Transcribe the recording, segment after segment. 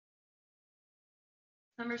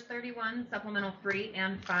Numbers 31, supplemental 3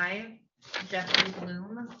 and 5, Jeffrey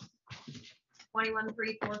Bloom.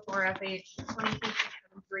 21344 FH,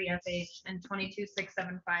 22673 FH, and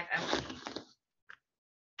 22675 FH.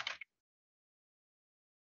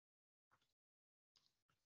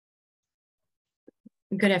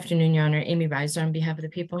 Good afternoon, Your Honor. Amy Reiser on behalf of the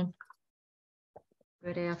people.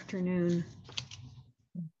 Good afternoon.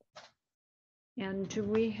 And do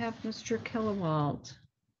we have Mr. Killawalt?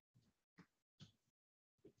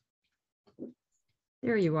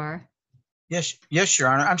 There you are. Yes, Your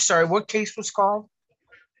Honor. I'm sorry, what case was called?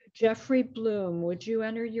 Jeffrey Bloom, would you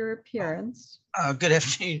enter your appearance? Good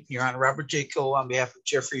afternoon, Your Honor. Robert J. Kill on behalf of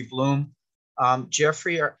Jeffrey Bloom.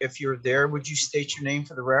 Jeffrey, if you're there, would you state your name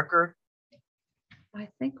for the record? I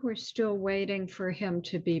think we're still waiting for him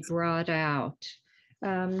to be brought out.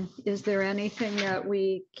 Is there anything that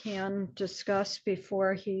we can discuss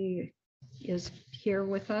before he is here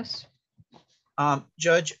with us?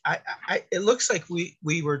 Judge, it looks like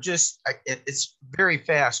we were just, it's very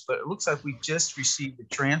fast, but it looks like we just received the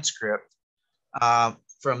transcript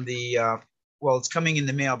from the, well, it's coming in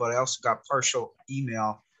the mail, but I also got partial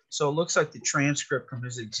email. So it looks like the transcript from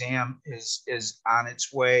his exam is on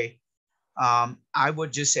its way. I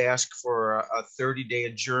would just ask for a 30-day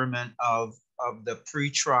adjournment of the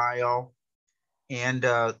pretrial and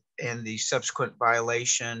the subsequent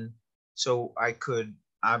violation, so I could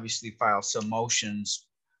obviously file some motions,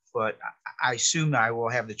 but I assume I will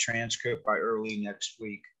have the transcript by early next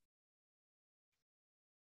week.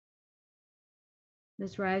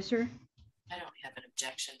 Ms. Reiser? I don't have an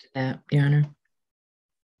objection to that, Your Honor.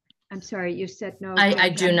 I'm sorry, you said no. I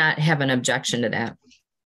do not have an objection to that.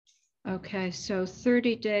 Okay, so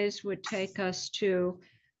 30 days would take us to,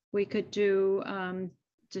 we could do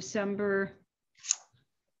December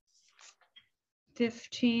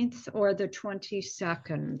 15th or the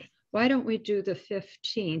 22nd. Why don't we do the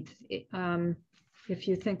 15th if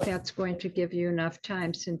you think that's going to give you enough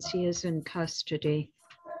time since he is in custody?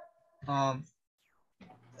 That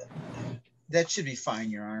should be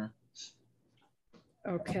fine, Your Honor.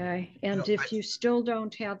 Okay, and if you still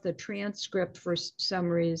don't have the transcript for some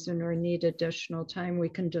reason or need additional time, we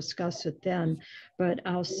can discuss it then, but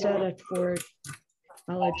I'll set it for,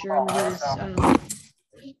 I'll adjourn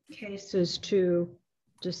these cases to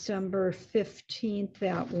December 15th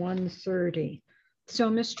at 1:30.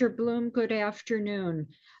 So Mr. Bloom, good afternoon.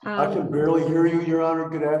 I can barely hear you, Your Honor.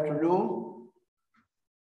 Good afternoon.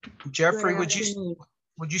 Jeffrey, would you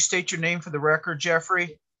state your name for the record,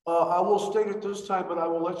 Jeffrey? I will state it this time, but I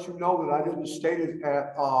will let you know that I didn't state it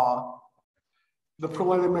at the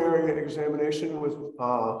preliminary examination with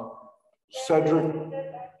Cedric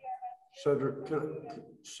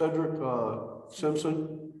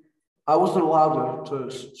Simpson. I wasn't allowed to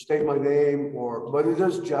state my name, but it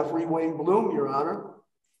is Jeffrey Wayne Bloom, Your Honor.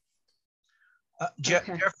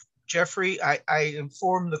 Jeffrey, I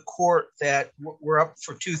informed the court that we're up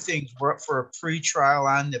for two things. We're up for a pre-trial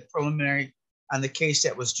on the preliminary on the case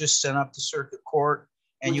that was just sent up to circuit court,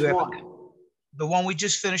 and you have the one we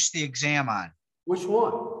just finished the exam on. Which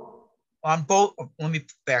one? On both. Let me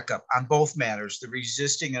back up. On both matters, the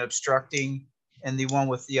resisting and obstructing, and the one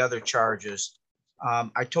with the other charges.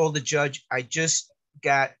 I told the judge I just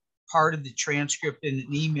got part of the transcript in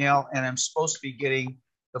an email, and I'm supposed to be getting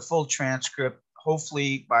the full transcript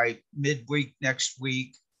hopefully by midweek next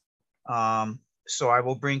week. So I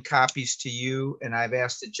will bring copies to you, and I've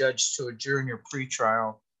asked the judge to adjourn your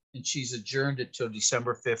pretrial, and she's adjourned it till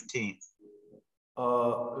December 15th.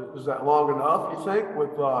 Is that long enough, you think,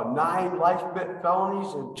 with 9 life bit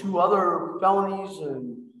felonies and 2 other felonies,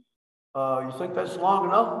 and you think that's long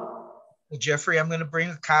enough? Well, Jeffrey, I'm going to bring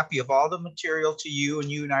a copy of all the material to you,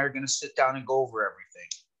 and you and I are going to sit down and go over everything.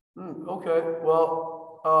 Okay,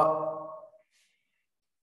 well,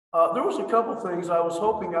 there was a couple things. I was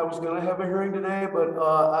hoping I was going to have a hearing today, but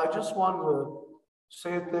I just wanted to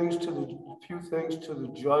say a few things to the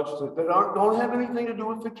judge that don't have anything to do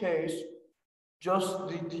with the case, just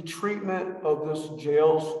the treatment of this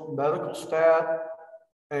jail's medical staff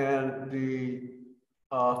and the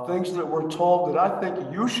things that we're told that I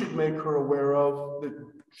think you should make her aware of that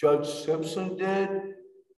Judge Simpson did.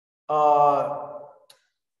 I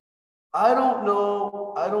don't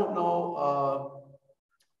know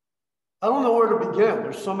where to begin.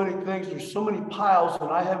 There's so many things, there's so many piles,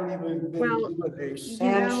 and I haven't even been given a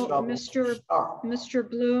sand shovel. Mr.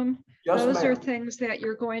 Bloom, yes, those are things that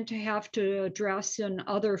you're going to have to address in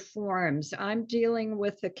other forms. I'm dealing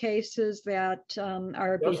with the cases that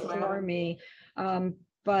are before me,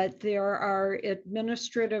 but there are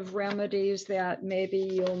administrative remedies that maybe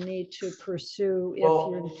you'll need to pursue if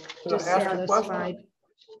you're dissatisfied.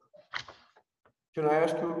 Can I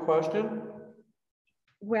ask you a question?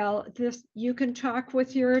 Well, you can talk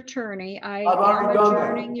with your attorney. I I've already am done that.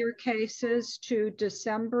 adjourning your cases to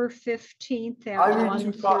December 15th at I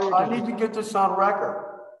need to 1:30. get this on record.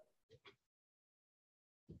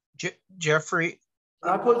 Jeffrey,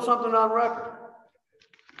 Can I put something on record?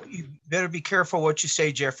 you better be careful what you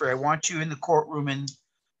say, Jeffrey. I want you in the courtroom in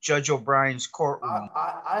Judge O'Brien's courtroom.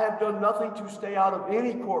 I have done nothing to stay out of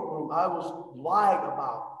any courtroom I was lied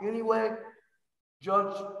about. Anyway,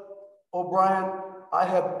 Judge O'Brien, I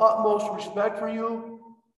have utmost respect for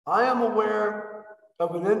you. I am aware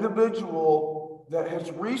of an individual that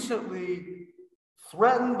has recently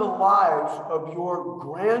threatened the lives of your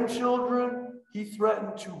grandchildren. He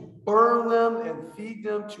threatened to burn them and feed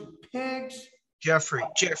them to pigs. Jeffrey,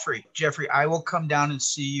 I will come down and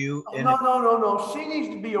see you. No. She needs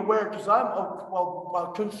to be aware because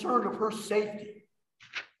I'm concerned of her safety,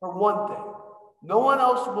 for one thing. No one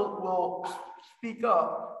else will speak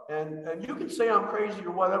up. And you can say I'm crazy or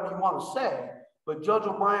whatever you want to say, but Judge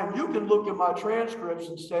O'Brien, you can look at my transcripts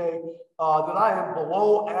and say that I am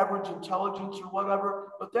below average intelligence or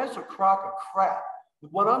whatever, but that's a crock of crap.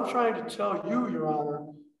 What I'm trying to tell you, Your Honor,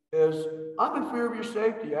 is I'm in fear of your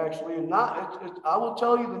safety, actually, and I will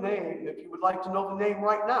tell you the name if you would like to know the name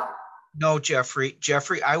right now. No, Jeffrey,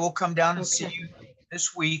 I will come down and see you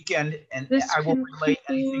this weekend, and This I will relay anything to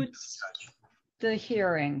the concludes judge. the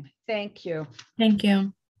hearing. Thank you. Thank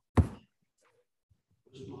you.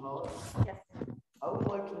 Mr. Mahalik, Yes. I would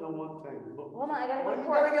like to know one thing. Hold on, I gotta go Why to you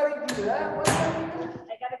court. gotta do that? Why you gotta do that?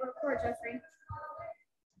 I gotta go to court, Jeffrey.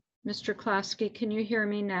 Mr. Klasky, can you hear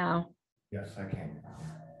me now? Yes, I can.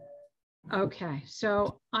 Okay,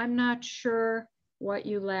 so I'm not sure what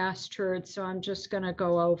you last heard, so I'm just going to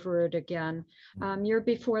go over it again. You're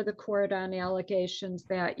before the court on allegations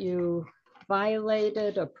that you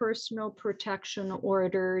violated a personal protection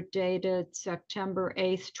order dated September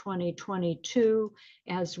 8th, 2022,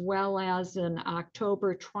 as well as an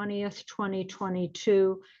October 20th,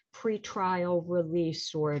 2022 pretrial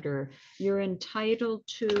release order. You're entitled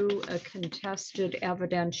to a contested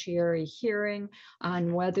evidentiary hearing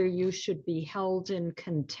on whether you should be held in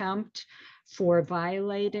contempt for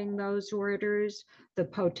violating those orders. The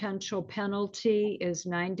potential penalty is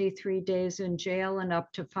 93 days in jail and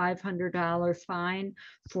up to $500 fine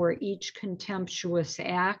for each contemptuous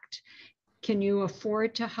act. Can you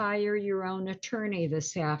afford to hire your own attorney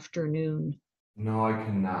this afternoon? No, I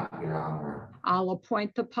cannot, Your Honor. I'll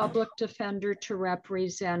appoint the public defender to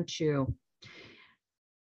represent you.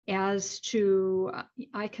 As to,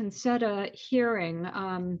 I can set a hearing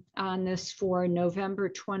on this for November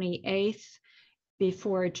 28th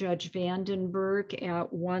before Judge Vandenberg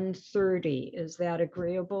at 1:30. Is that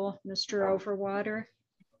agreeable, Mr. Overwater?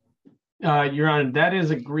 Your Honor, that is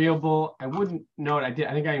agreeable. I wouldn't note, I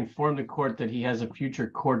think I informed the court that he has a future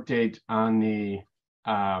court date on the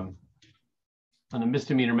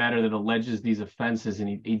misdemeanor matter that alleges these offenses, and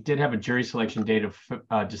he did have a jury selection date of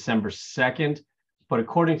December 2nd. But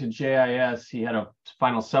according to JIS, he had a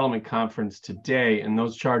final settlement conference today, and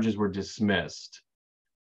those charges were dismissed.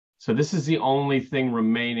 So this is the only thing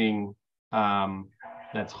remaining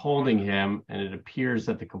that's holding him, and it appears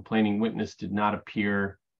that the complaining witness did not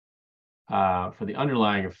appear for the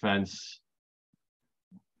underlying offense.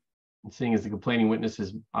 And seeing as the complaining witness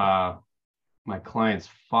is my client's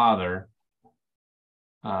father,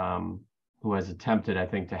 who has attempted, I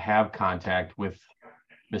think, to have contact with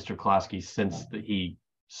Mr. Klosky since he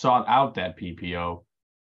sought out that PPO.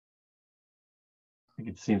 I think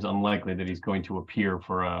it seems unlikely that he's going to appear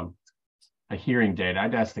for a hearing date.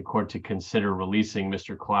 I'd ask the court to consider releasing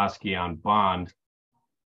Mr. Klosky on bond.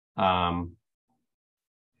 And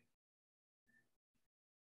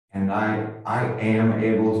I am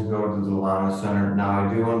able to go to the Lana Center. Now,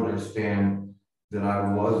 I do understand that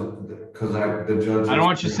I was, because the judge. I don't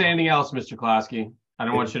want you to say anything else, Mr. Klosky. I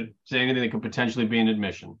don't want you to say anything that could potentially be an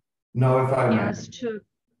admission. No, if I may.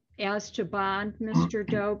 As to bond, Mr.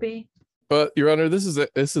 Doby? But Your Honor, this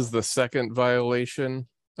is the second violation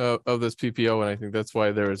of this PPO, and I think that's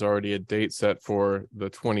why there is already a date set for the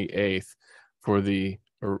 28th for an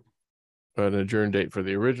adjourned date for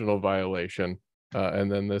the original violation,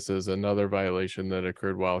 and then this is another violation that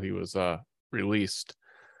occurred while he was released.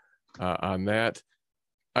 On that,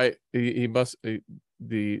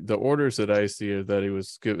 the orders that I see are that he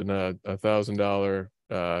was given a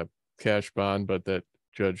 $1,000 cash bond, but that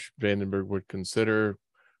Judge Vandenberg would consider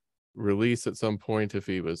release at some point if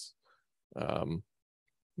he was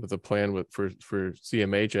with a plan for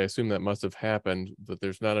CMH. I assume that must have happened, but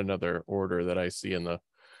there's not another order that I see in the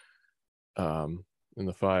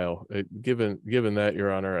file. Given that,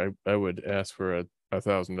 Your Honor, I would ask for a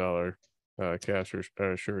 $1,000 cash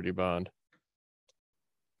or surety bond.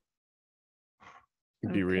 Be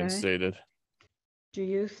Okay. reinstated. Do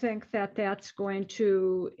you think that that's going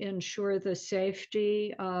to ensure the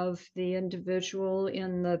safety of the individual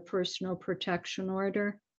in the personal protection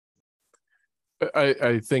order?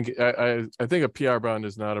 I think a PR bond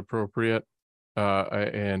is not appropriate,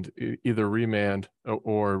 and either remand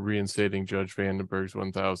or reinstating Judge Vandenberg's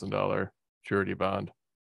 $1,000 surety bond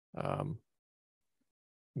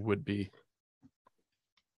would be.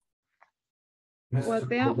 Well,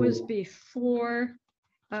 that was before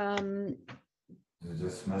The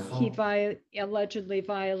dismissal? he allegedly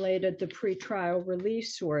violated the pretrial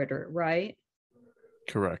release order, right?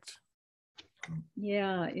 Correct.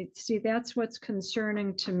 Yeah, see, that's what's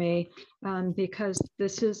concerning to me, because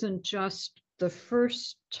this isn't just the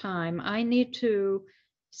first time. I need to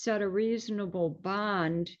set a reasonable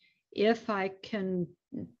bond if I can,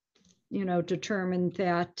 determine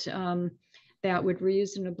that that would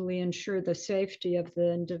reasonably ensure the safety of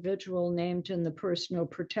the individual named in the personal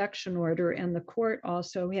protection order. And the court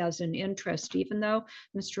also has an interest, even though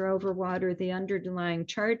Mr. Overwater, the underlying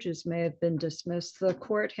charges may have been dismissed, the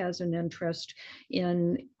court has an interest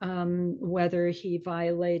in whether he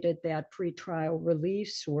violated that pretrial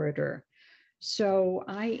release order. So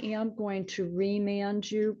I am going to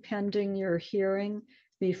remand you pending your hearing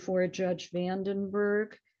before Judge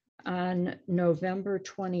Vandenberg on November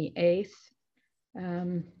 28th.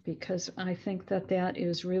 Because I think that that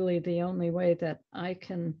is really the only way that I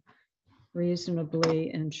can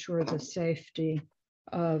reasonably ensure the safety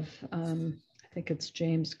of, I think it's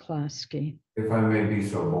James Klasky. If I may be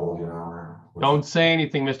so bold, Your Honor. Don't say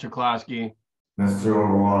anything, Mr. Klosky. Mr.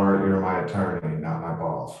 Overwater, you're my attorney, not my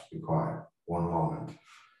boss. Be quiet. One moment.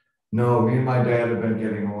 No, me and my dad have been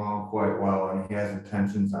getting along quite well, and he has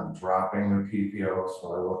intentions on dropping the PPO,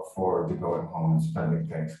 so I look forward to going home and spending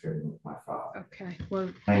Thanksgiving with my father. Okay, well,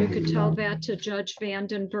 Thank you you, could tell Your that to Judge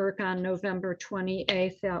Vandenberg on November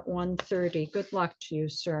 28th at 1:30. Good luck to you,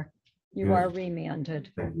 sir. You Yes. are remanded.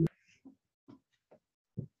 Thank you.